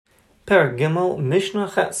Per Gimel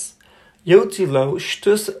Mishnah Ches. Yotzi lo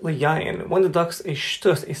shtus liyayin. One deducts a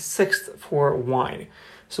shtus, a sixth for wine.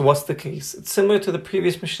 So what's the case? It's similar to the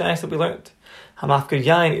previous Mishnah that we learned. Hamafkid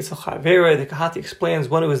yayin is a chavera. The Kahati explains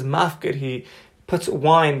one who is mafkid, he puts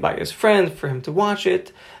wine by his friend for him to watch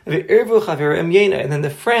it. And then the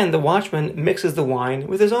friend, the watchman, mixes the wine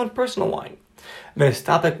with his own personal wine. Then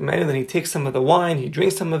he takes some of the wine, he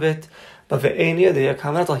drinks some of it, but he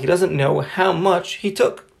doesn't know how much he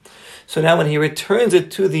took. So now when he returns it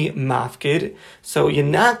to the mafkid, so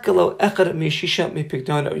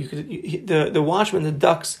the watchman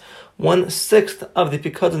deducts 1/6 of the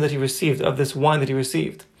pikadon that he received, of this wine that he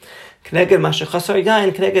received.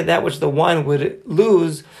 Keneged that which the wine would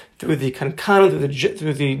lose through the kankanon,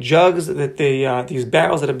 through the jugs, that these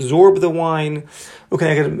barrels that absorb the wine,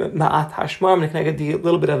 keneged the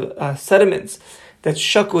little bit of sediments that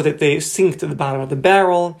shaku, that they sink to the bottom of the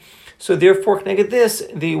barrel. So therefore, keneged this,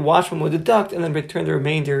 the watchman would deduct and then return the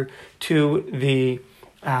remainder to the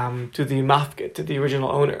mafkid, to the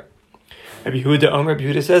original owner. Rabbi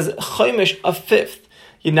Yehuda says, chaimish, a fifth.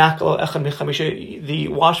 The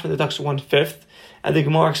watchman deducts 1/5, and the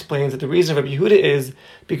Gemara explains that the reason of Rabbi Yehuda is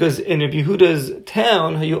because in Rabbi Yehuda's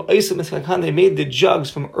town, they made the jugs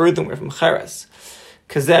from earthenware, from cheres,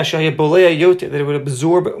 that it would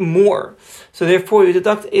absorb more. So therefore, you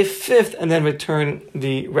deduct 1/5 and then return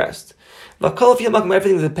the rest.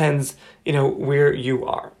 Everything depends, where you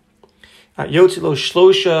are.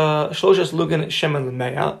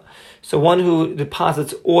 So one who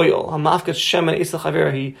deposits oil,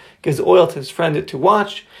 he gives oil to his friend to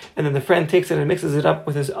watch, and then the friend takes it and mixes it up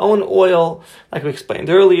with his own oil, like we explained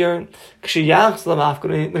earlier. When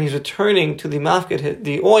he's returning to the mafkid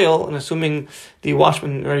the oil, and assuming the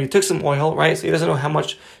watchman already took some oil, right? So he doesn't know how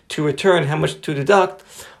much to return, how much to deduct.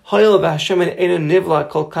 Since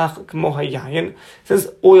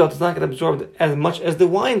oil does not get absorbed as much as the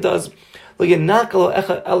wine does, what you do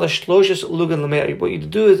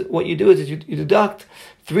is you deduct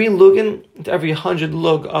 3 lugin to every 100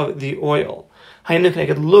 lug of the oil. A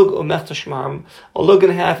lug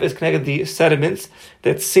and a half is connected the sediments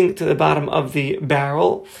that sink to the bottom of the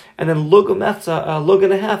barrel, and then lug and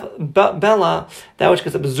a half bella, that which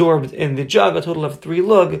gets absorbed in the jug, a total of 3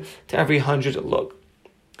 lug to every 100 lug.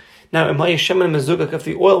 Now, if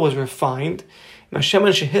the oil was refined,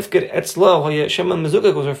 Sheman shehifkid etzlo, sheman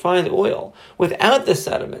mezukak was refined oil without the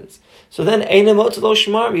sediments. So then, einem motzlo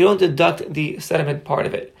shmarim, you don't deduct the sediment part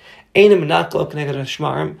of it. Einem naklo connected to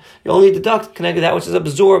shmarim, you only deduct connected that which is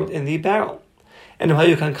absorbed in the barrel. And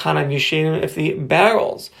if the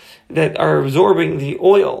barrels that are absorbing the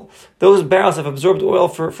oil, those barrels have absorbed oil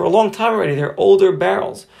for a long time already. They're older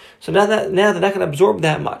barrels, so now they're not going to absorb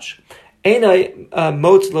that much. Einai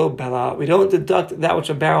motzlo bela, we don't deduct that which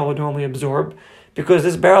a barrel would normally absorb, because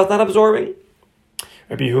this barrel is not absorbing.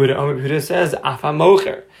 Rabbi Yehuda says, Afa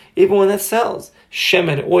mocher, even when that sells,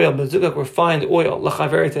 shemen, oil, mezukak, refined oil,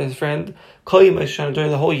 lachaveri, to his friend, during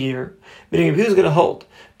the whole year, meaning Rabbi Yehuda is going to hold.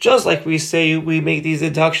 Just like we say we make these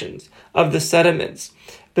deductions of the sediments,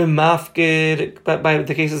 by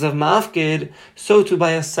the cases of mafkid, so too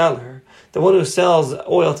by a seller, the one who sells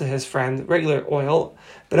oil to his friend, regular oil,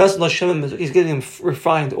 but also he's giving him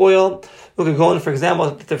refined oil. We could go on, for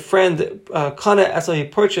example, the friend he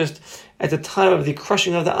purchased at the time of the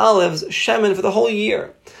crushing of the olives, shemen for the whole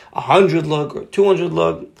year, 100 lug or 200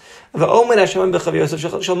 lug. The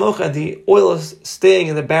oil is staying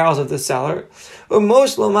in the barrels of the seller.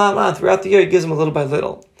 Throughout the year, he gives him a little by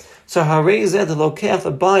little. So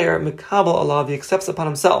the buyer, mikabel Allah, he accepts upon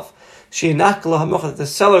himself. The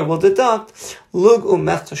seller will deduct lug a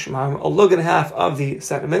lug and a half of the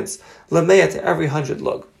sediments, lameya to every 100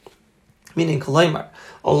 lug. Meaning kalaymar,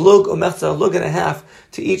 a lug and a half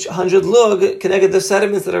to each 100 lug connected the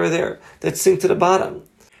sediments that are there, that sink to the bottom.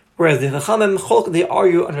 Whereas the Chachamim, they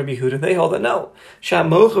argue on Rabbi Yehuda, they hold that no.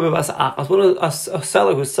 A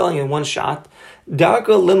seller who's selling in one shot,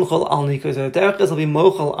 darka limchol al nikos, the darkas will be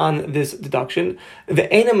mochel on this deduction. The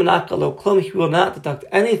einam nakalo klum, he will not deduct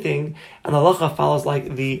anything, and the halacha follows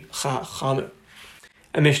like the Chachamim.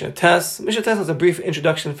 A Mishnah Tes. Mishnah Tes has a brief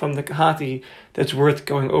introduction from the Kahati that's worth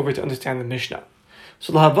going over to understand the Mishnah.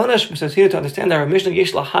 So Lahavanash says here to understand our Mishnah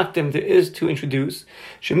Yesh Lahaktim, there is to introduce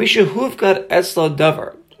Shemisha Huvkat Etzlo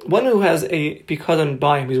Davar. One who has a pikadon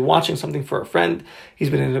by him, he's watching something for a friend, he's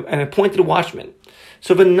been an appointed watchman.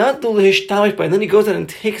 So and then he goes out and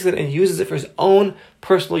takes it and uses it for his own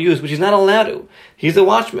personal use, which he's not allowed to. He's a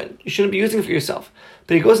watchman. You shouldn't be using it for yourself.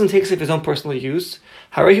 But he goes and takes it for his own personal use.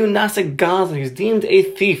 He's deemed a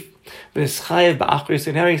thief.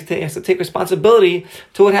 So now he has to take responsibility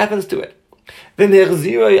to what happens to it.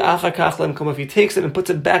 If he takes it and puts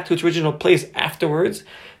it back to its original place afterwards,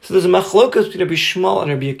 so there's a machlokas between Rabbi Shmuel and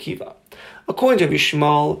Rabbi Akiva. According to Rabbi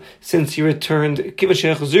Shmuel, since he returned it,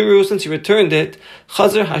 Chazar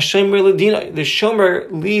HaShomer Ladina, the shomer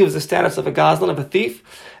leaves the status of a gazlan, of a thief,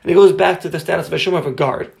 and he goes back to the status of a shomer, of a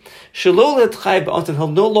guard. He'll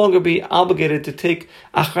no longer be obligated to take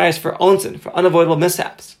achrayas for onsen, for unavoidable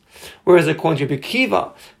mishaps. Whereas according to Rabbi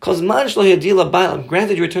Akiva,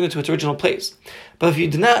 granted you returned it to its original place, but if you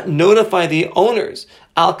did not notify the owners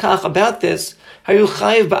al-kach about this, so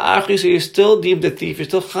you're still deemed a thief, you're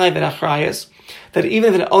still chayiv in achrayas, that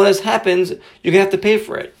even if an onus happens, you're going to have to pay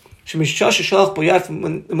for it. When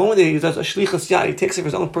the moment that he does a shlichus yad, he takes it for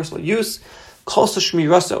his own personal use, calls to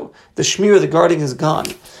shmiraso, the shmir, the guarding is gone.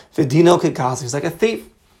 V'dino kegaz, he's like a thief.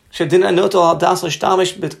 If you're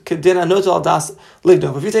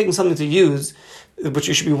taking something to use, but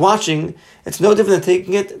you should be watching, it's no different than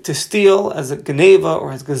taking it to steal as a geneva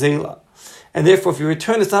or as gazela. And therefore, if you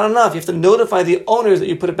return, it's not enough. You have to notify the owners that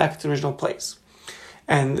you put it back to the original place.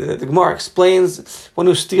 And the Gemara explains one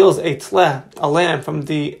who steals a tleh, a lamb from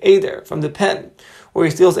the eder, from the pen, or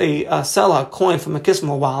he steals a sela, a coin from a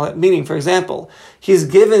kisma wallet, meaning, for example, he's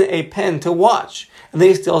given a pen to watch, and then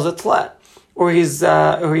he steals a tleh. Or he's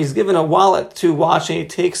given a wallet to watch, and he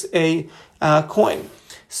takes a coin.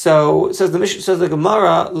 So says the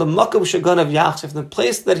Gemara, l'makam shaganav yachsef. The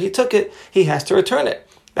place that he took it, he has to return it.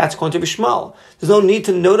 That's going to be Shmuel. There's no need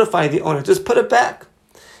to notify the owner. Just put it back.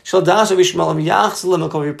 If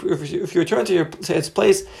you return to its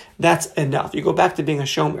place, that's enough. You go back to being a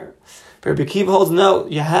shomer. But Rabbi Akiva holds no.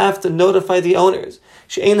 You have to notify the owners.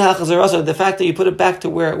 The fact that you put it back to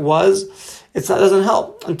where it was, it doesn't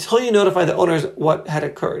help until you notify the owners what had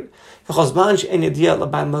occurred. As long as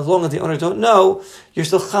the owners don't know, you're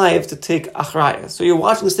still chayiv to take achraya. So you're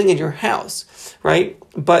watching this thing in your house, right?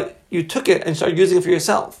 But you took it and started using it for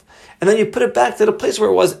yourself. And then you put it back to the place where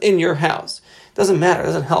it was in your house. It doesn't matter, it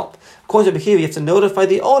doesn't help. According to Bekiva, you have to notify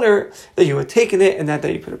the owner that you had taken it and that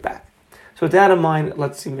you put it back. So with that in mind,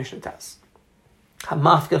 let's see Mishnah Tess.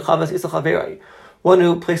 One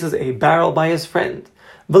who places a barrel by his friend.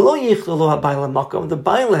 The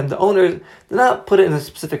bailim, the owners, did not put it in a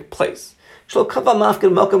specific place. In the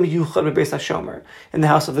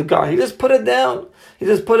house of the guard. He just put it down. He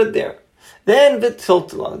just put it there. Then the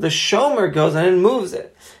shomer goes and moves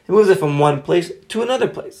it. He moves it from one place to another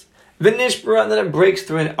place. V'nishbra, and then it breaks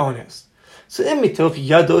through an onus. So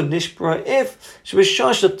if she was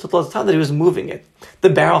shashed at the time that he was moving it, the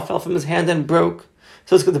barrel fell from his hand and broke.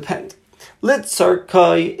 So it's going to depend.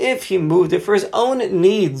 Litzarkai, if he moved it for his own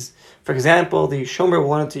needs. For example, the shomer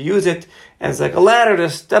wanted to use it as like a ladder to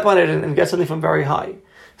step on it and get something from very high.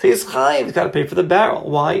 So he's got to pay for the barrel.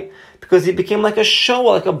 Why? Because he became like a show,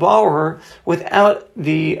 like a borrower, without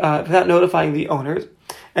notifying the owners.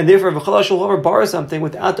 And therefore, whoever borrows something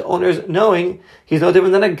without the owners knowing, he's no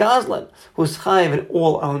different than a gazlan, who's chayiv and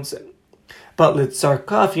all owns it. But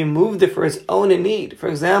litzarka, if he moved it for his own need, for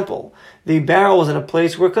example, the barrel was in a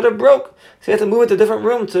place where it could have broke, so he had to move it to a different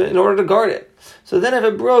room in order to guard it. So then if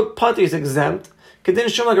it broke, Pati is exempt. Kedin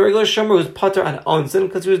Shomer, like a regular Shomer, was Pater on onsen,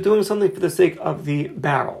 because he was doing something for the sake of the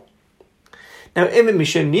barrel. Now,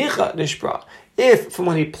 if from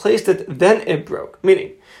when he placed it, then it broke,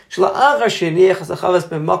 meaning, after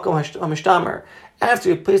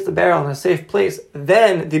he placed the barrel in a safe place,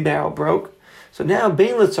 then the barrel broke. So now,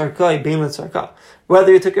 bein litzarka,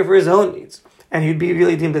 whether he took it for his own needs, and he'd be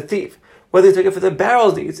really deemed a thief, whether he took it for the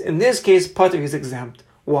barrel's needs, in this case, Pater is exempt.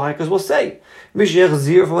 Why? Because we'll say, for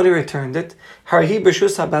when he returned it,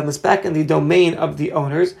 it's back in the domain of the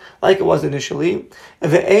owners, like it was initially.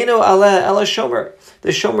 The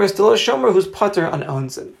shomer is still a shomer who's Pater on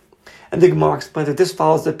onsen. And the Gemara explains that this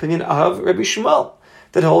follows the opinion of Rabbi Shmuel,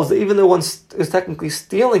 that holds that even though one is technically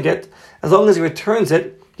stealing it, as long as he returns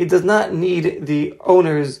it, he does not need the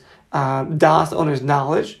owner's the owner's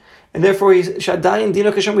knowledge, and therefore he's shadayin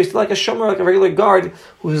dino kashomer. He's still like a shomer, like a regular guard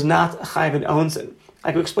who is not chayiv and onsen.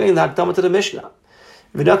 I could explain that Akdama to the Mishnah.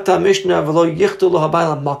 V'nakta Mishnah v'lo yichtu lo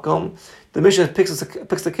habayla makom. The Mishnah picks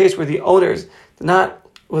the case where the owners was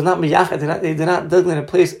not miyachet. They did not designate a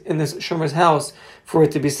place in this shomer's house for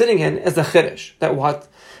it to be sitting in as a chiddush. That what?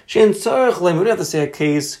 Shein tzarich leim. We don't have to say a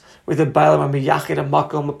case where the bailam are miyachet a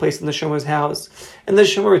makom, a place in the shomer's house, and the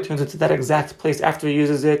shomer returns it to that exact place after he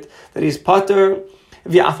uses it. That he's pater.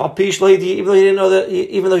 Even though he didn't know that,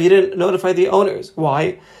 even though he didn't notify the owners.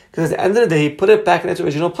 Why? Because at the end of the day, he put it back in its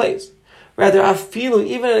original place. Rather, afilu,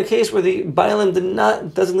 even in a case where the bailam did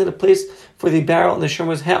not designate a place for the barrel in the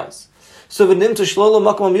shomer's house. So the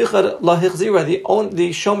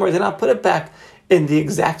shomer did not put it back in the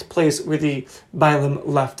exact place where the Bailam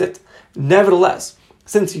left it. Nevertheless,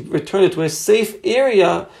 since he returned it to a safe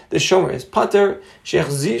area, the shomer is pater.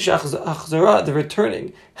 The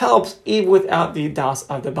returning helps even without the das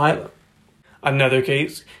of the Bailam. Another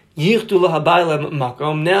case, yichtu lahabailam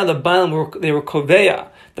makom. Now the Bailam they were koveya.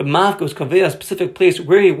 The mafka was koveya, a specific place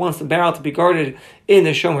where he wants the barrel to be guarded in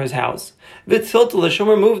the shomer's house. V'tzilta, the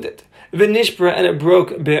shomer moved it. V'nishbra, and it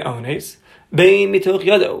broke be'ones. Bein mitoch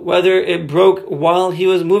yado, whether it broke while he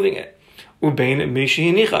was moving it. Ubein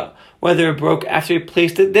mishinicha, whether it broke after he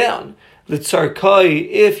placed it down. L'tzarkai,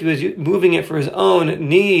 if he was moving it for his own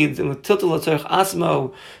needs, and l'tilta l'tzarch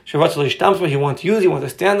asmo, shavat l'ishtamshma, he wants to use it, he wants to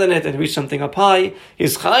stand on it and reach something up high,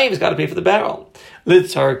 he's chayiv, he's got to pay for the barrel.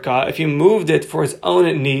 L'tzarka, if he moved it for his own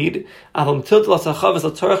need, avam tilta l'tzarchav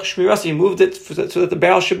l'tzarch shmiras, he moved it so that the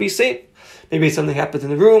barrel should be safe. Maybe something happens in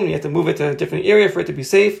the room, you have to move it to a different area for it to be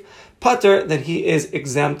safe. Pater, then he is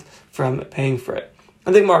exempt from paying for it.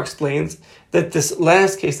 And the Gemara explains that this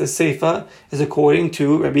last case, the Seifa, is according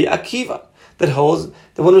to Rabbi Akiva, that holds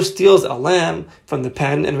the one who steals a lamb from the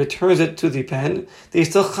pen and returns it to the pen, they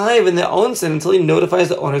still chayiv in their own sin until he notifies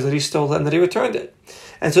the owners that he stole it and that he returned it.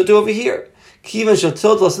 And so to over here, Kivan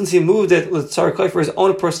Shatiltla, since he moved it with Tzarkai for his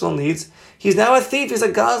own personal needs, he's now a thief, he's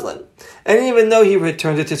a gazlan. And even though he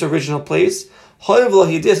returned it to its original place,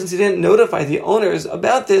 he did, since he didn't notify the owners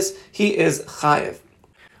about this, he is chayiv.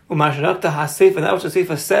 Umasharakta HaSeifa, and that which the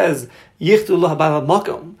Seifa says, Yichtu Lahabal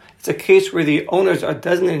Makom. It's a case where the owners are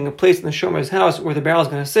designating a place in the shomer's house where the barrel is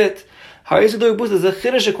going to sit. Harizu Bus is a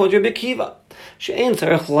chiddush according to Rabbi Akiva. She'ein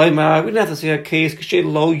tzarech loymar. We didn't have to see a case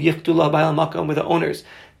lo Yichtu Lahabal Makom where the owners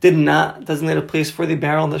did not designate a place for the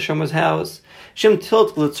barrel in the shomer's house. Shem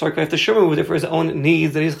tilt l'tzarka, if the shomer moved it for his own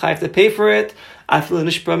needs, that he's chayav to pay for it. Afil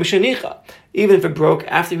nishbra mishanicha, even if it broke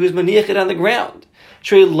after he was maniach it on the ground.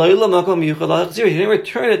 He didn't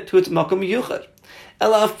return it to its makom yuchad.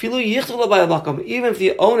 Even if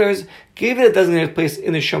the owners gave it a designated place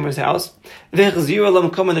in the shomer's house, and the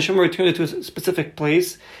shomer returned it to a specific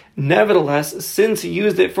place, nevertheless, since he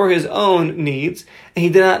used it for his own needs, and he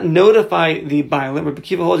did not notify the Bailam, Rabbi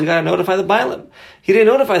Akiva holds you got to notify the Bailam. He didn't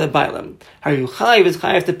notify the Bailam. Are you chayiv? Is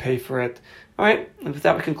chayiv to pay for it? All right, and with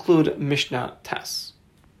that we conclude Mishnah Tes.